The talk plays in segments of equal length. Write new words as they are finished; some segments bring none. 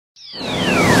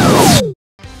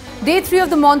Day 3 of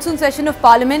the monsoon session of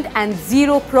Parliament and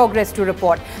zero progress to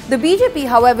report. The BJP,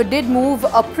 however, did move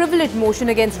a privilege motion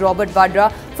against Robert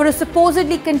Vadra for a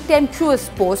supposedly contemptuous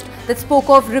post that spoke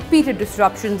of repeated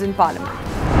disruptions in Parliament.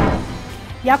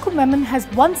 Yakub has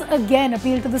once again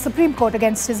appealed to the Supreme Court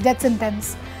against his death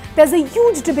sentence. There's a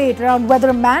huge debate around whether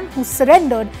a man who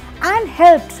surrendered and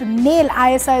helped to nail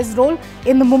ISI's role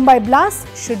in the Mumbai blast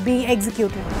should be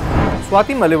executed.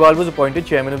 Swati Maliwal was appointed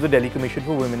chairman of the Delhi Commission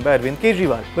for Women by Arvind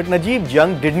Kejriwal, but Najib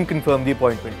Jung didn't confirm the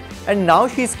appointment. And now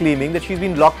she's claiming that she's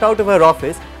been locked out of her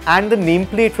office and the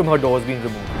nameplate from her door has been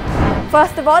removed.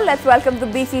 First of all, let's welcome the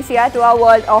BCCI to our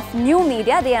world of new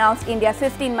media. They announced India's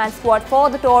 15-man squad for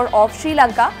the tour of Sri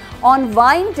Lanka on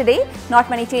Vine today. Not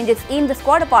many changes in the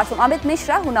squad apart from Amit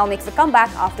Mishra, who now makes a comeback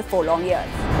after 4 long years.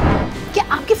 क्या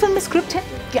आपकी film में script है?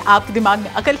 क्या आपके दिमाग में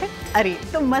अकल है? अरे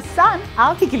तो मसान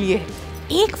आप ही के लिए है।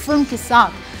 एक फिल्म के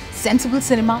साथ sensible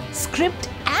cinema, script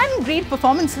and great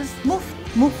performances.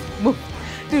 Move.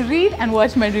 To read and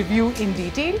watch my review in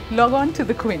detail, log on to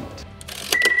The Quint.